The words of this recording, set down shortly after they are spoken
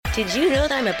Did you know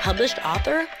that I'm a published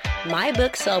author? My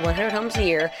book, Sell 100 Homes a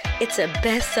Year, it's a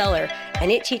bestseller,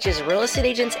 and it teaches real estate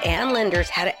agents and lenders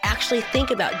how to actually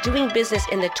think about doing business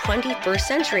in the 21st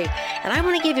century. And I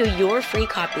want to give you your free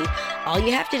copy. All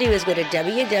you have to do is go to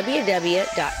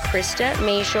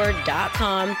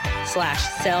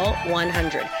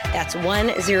www.kristamashore.com/sell100. That's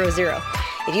 100.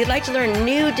 If you'd like to learn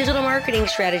new digital marketing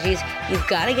strategies, you've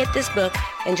got to get this book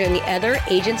and join the other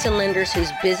agents and lenders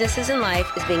whose businesses and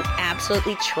life is being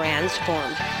absolutely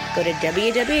transformed. Go to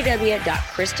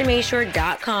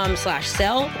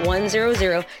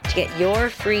www.kristamashore.com/sell100 to get your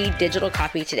free digital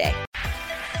copy today.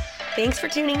 Thanks for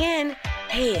tuning in.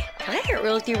 Hey, can I get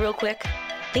real with you real quick?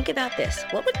 Think about this.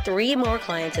 What would 3 more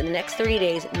clients in the next 30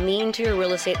 days mean to your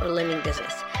real estate or lending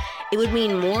business? It would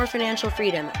mean more financial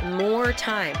freedom, more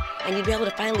time, and you'd be able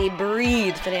to finally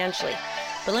breathe financially.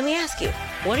 But let me ask you,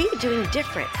 what are you doing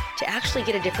different to actually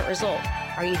get a different result?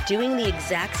 Are you doing the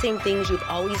exact same things you've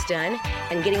always done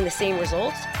and getting the same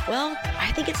results? Well,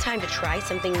 I think it's time to try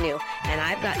something new, and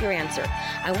I've got your answer.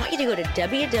 I want you to go to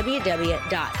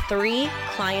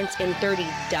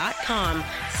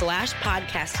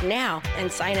www.3clientsin30.com/podcast now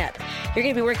and sign up. You're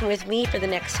going to be working with me for the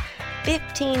next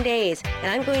 15 days,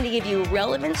 and I'm going to give you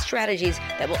relevant strategies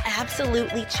that will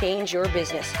absolutely change your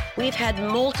business. We've had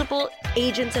multiple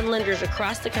agents and lenders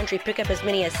across the country pick up as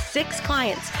many as 6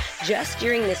 clients just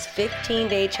during this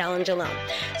 15-day challenge alone.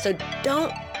 So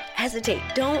don't hesitate.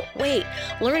 Don't wait.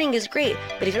 Learning is great,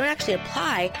 but if you don't actually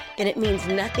apply, then it means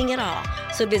nothing at all.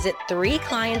 So visit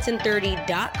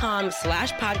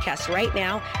 3clientsin30.com/podcast right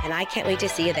now, and I can't wait to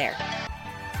see you there.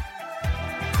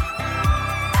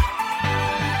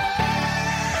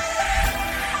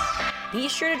 Be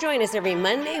sure to join us every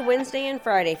Monday, Wednesday, and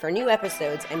Friday for new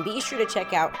episodes, and be sure to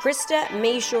check out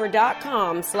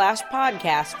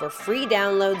KristaMashore.com/podcast for free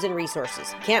downloads and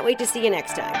resources. Can't wait to see you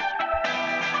next time.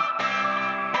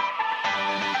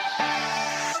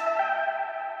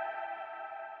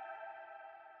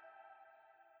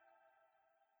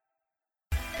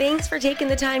 Thanks for taking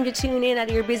the time to tune in out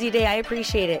of your busy day. I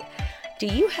appreciate it. Do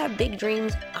you have big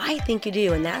dreams? I think you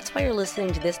do, and that's why you're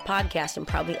listening to this podcast and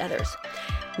probably others.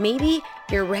 Maybe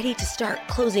you're ready to start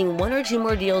closing 1 or 2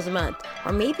 more deals a month,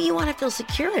 or maybe you want to feel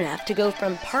secure enough to go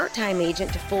from part-time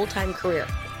agent to full-time career.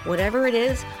 Whatever it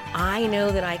is, I know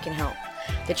that I can help.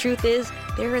 The truth is,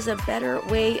 there is a better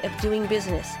way of doing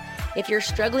business. If you're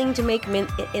struggling to make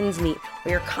ends meet,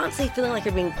 or you're constantly feeling like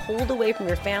you're being pulled away from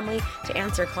your family to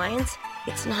answer clients,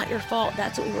 it's not your fault.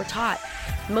 That's what we were taught.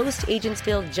 Most agents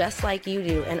feel just like you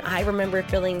do, and I remember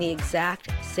feeling the exact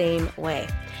same way.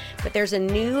 But there's a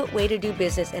new way to do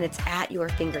business, and it's at your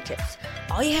fingertips.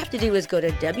 All you have to do is go to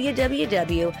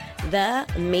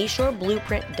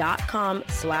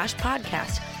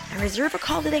www.themashoreblueprint.com/podcast and reserve a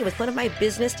call today with one of my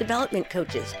business development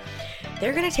coaches.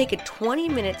 They're going to take 20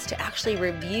 minutes to actually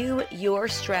review your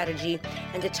strategy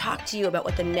and to talk to you about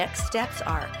what the next steps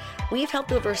are. We've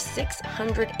helped over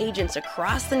 600 agents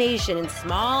across the nation in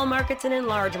small markets and in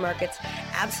large markets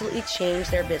absolutely change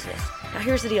their business. Now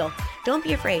here's the deal. Don't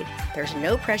be afraid. There's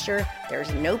no pressure.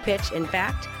 There's no pitch. In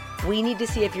fact, we need to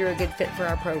see if you're a good fit for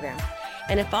our program.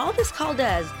 And if all this call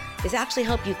does is actually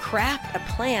help you craft a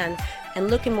plan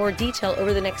and look in more detail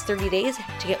over the next 30 days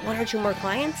to get 1 or 2 more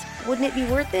clients, wouldn't it be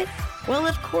worth it? Well,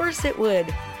 of course it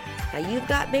would. Now, you've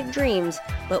got big dreams,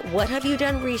 but what have you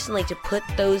done recently to put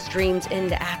those dreams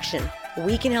into action?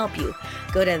 We can help you.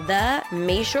 Go to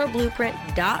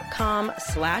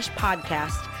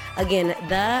themashoreblueprint.com/podcast. Again,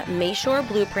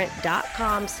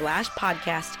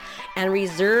 themashoreblueprint.com/podcast, and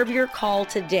reserve your call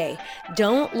today.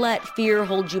 Don't let fear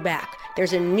hold you back.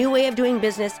 There's a new way of doing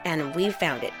business, and we've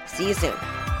found it. See you soon.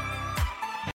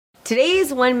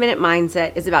 Today's 1-minute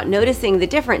mindset is about noticing the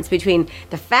difference between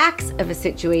the facts of a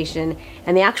situation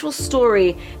and the actual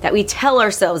story that we tell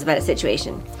ourselves about a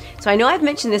situation. So I know I've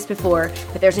mentioned this before,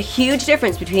 but there's a huge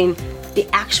difference between the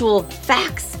actual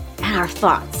facts and our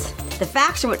thoughts. The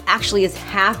facts are what actually is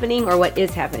happening or what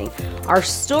is happening. Our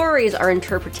stories are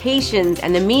interpretations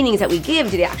and the meanings that we give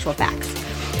to the actual facts.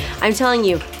 I'm telling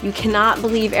you, you cannot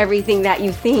believe everything that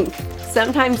you think.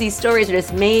 Sometimes these stories are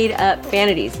just made up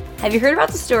vanities. Have you heard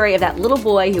about the story of that little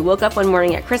boy who woke up one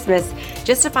morning at Christmas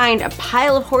just to find a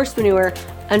pile of horse manure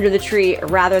under the tree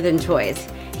rather than toys?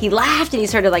 He laughed and he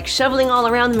started shoveling all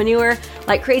around the manure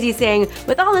like crazy, saying,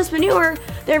 "With all this manure,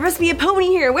 there must be a pony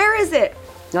here. Where is it?"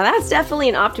 Now that's definitely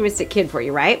an optimistic kid for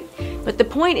you, right? But the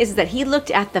point is that he looked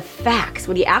at the facts,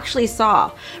 what he actually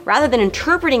saw, rather than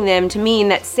interpreting them to mean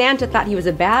that Santa thought he was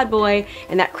a bad boy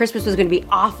and that Christmas was going to be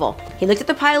awful. He looked at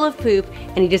the pile of poop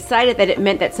and he decided that it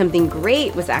meant that something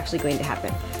great was actually going to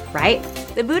happen, right?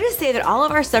 The Buddhists say that all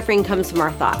of our suffering comes from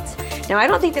our thoughts. Now, I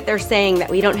don't think that they're saying that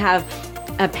we don't have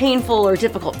painful or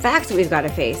difficult facts that we've got to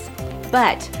face.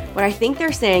 But what I think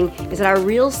they're saying is that our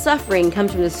real suffering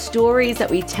comes from the stories that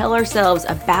we tell ourselves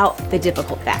about the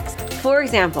difficult facts. For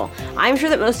example, I'm sure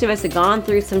that most of us have gone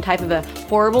through some type of a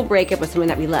horrible breakup with someone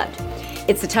that we loved.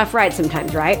 It's a tough ride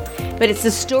sometimes, right? But it's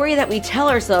the story that we tell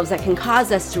ourselves that can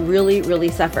cause us to really, really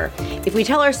suffer. If we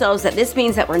tell ourselves that this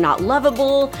means that we're not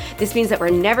lovable, this means that we're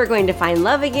never going to find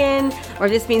love again, or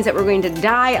this means that we're going to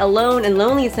die alone and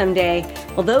lonely someday,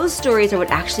 well, those stories are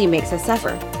what actually makes us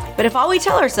suffer. But if all we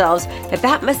tell ourselves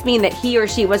that must mean that he or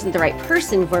she wasn't the right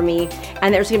person for me,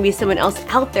 and there's going to be someone else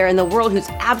out there in the world who's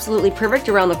absolutely perfect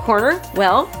around the corner,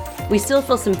 well, we still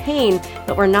feel some pain,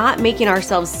 but we're not making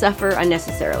ourselves suffer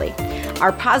unnecessarily.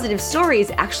 Our positive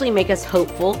stories actually make us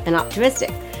hopeful and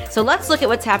optimistic. So let's look at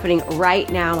what's happening right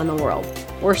now in the world.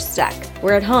 We're stuck.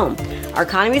 We're at home. Our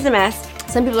economy's a mess.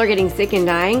 Some people are getting sick and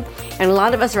dying, and a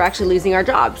lot of us are actually losing our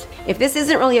jobs. If this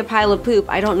isn't really a pile of poop,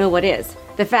 I don't know what is.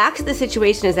 The fact of the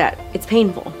situation is that it's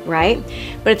painful, right?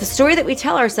 But if the story that we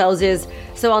tell ourselves is,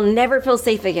 so I'll never feel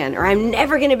safe again, or I'm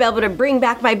never going to be able to bring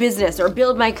back my business or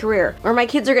build my career, or my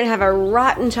kids are going to have a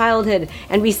rotten childhood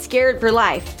and be scared for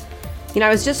life. I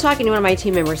was just talking to one of my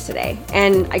team members today,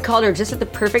 and I called her just at the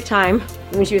perfect time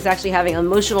when she was actually having an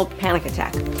emotional panic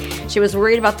attack. She was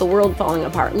worried about the world falling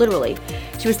apart, literally.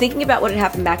 She was thinking about what had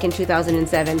happened back in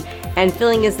 2007 and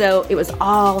feeling as though it was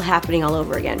all happening all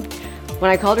over again.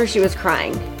 When I called her, she was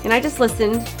crying, and I just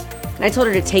listened, and I told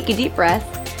her to take a deep breath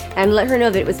and let her know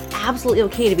that it was absolutely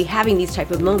okay to be having these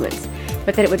type of moments,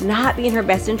 but that it would not be in her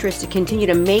best interest to continue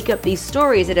to make up these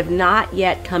stories that have not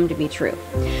yet come to be true.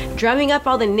 Drumming up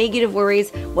all the negative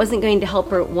worries wasn't going to help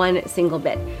her one single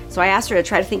bit. So I asked her to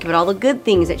try to think about all the good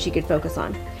things that she could focus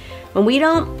on. When we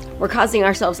don't, we're causing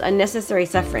ourselves unnecessary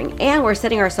suffering, and we're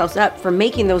setting ourselves up for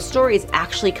making those stories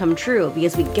actually come true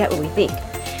because we get what we think.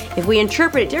 If we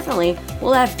interpret it differently,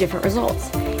 we'll have different results.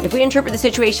 If we interpret the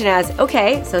situation as,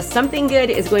 okay, so something good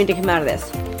is going to come out of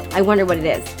this. I wonder what it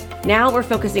is. Now we're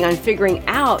focusing on figuring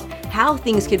out how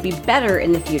things could be better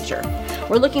in the future.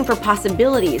 We're looking for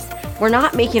possibilities. We're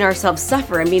not making ourselves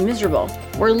suffer and be miserable.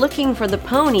 We're looking for the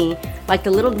pony like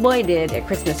the little boy did at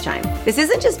Christmas time. This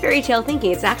isn't just fairy tale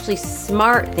thinking, it's actually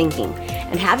smart thinking.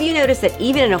 And have you noticed that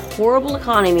even in a horrible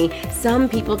economy, some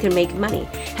people can make money?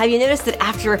 Have you noticed that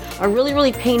after a really,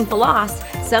 really painful loss,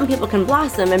 some people can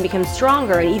blossom and become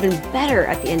stronger and even better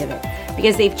at the end of it?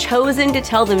 Because they've chosen to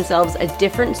tell themselves a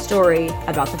different story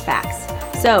about the facts.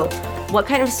 So, what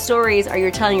kind of stories are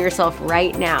you telling yourself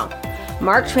right now?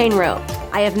 Mark Twain wrote,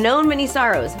 "I have known many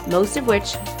sorrows, most of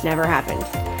which never happened."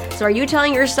 So are you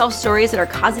telling yourself stories that are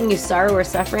causing you sorrow or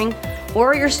suffering?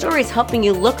 Or are your stories helping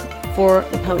you look for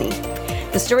the pony?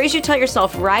 The stories you tell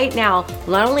yourself right now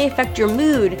will not only affect your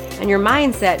mood and your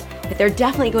mindset, but they're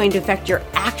definitely going to affect your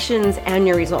actions and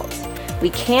your results. We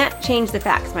can't change the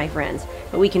facts, my friends,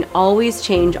 but we can always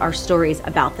change our stories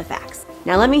about the facts.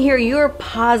 Now let me hear your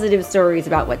positive stories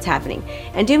about what's happening.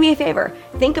 And do me a favor,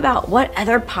 think about what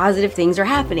other positive things are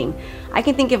happening. I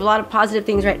can think of a lot of positive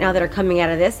things right now that are coming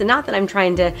out of this, and not that I'm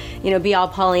trying to, be all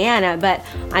Pollyanna, but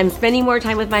I'm spending more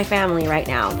time with my family right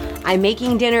now. I'm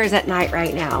making dinners at night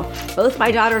right now. Both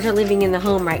my daughters are living in the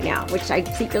home right now, which I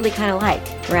secretly kind of like,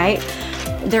 right?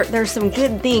 There's some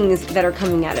good things that are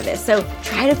coming out of this. So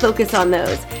try to focus on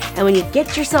those. And when you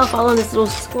get yourself all in this little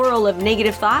swirl of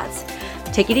negative thoughts,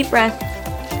 take a deep breath,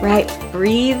 right?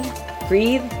 Breathe,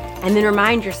 and then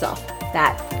remind yourself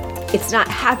that it's not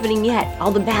happening yet,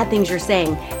 all the bad things you're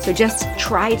saying. So just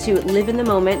try to live in the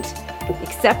moment,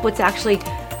 accept what's actually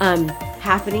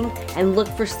happening, and look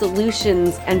for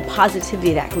solutions and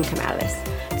positivity that can come out of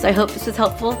this. So I hope this was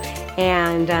helpful,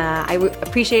 and I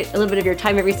appreciate a little bit of your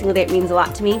time every single day. It means a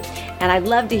lot to me, and I'd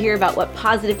love to hear about what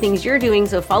positive things you're doing.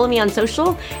 So follow me on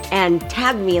social and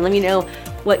tag me and let me know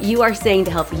what you are saying to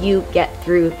help you get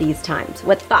through these times.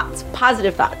 What thoughts,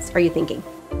 positive thoughts, are you thinking?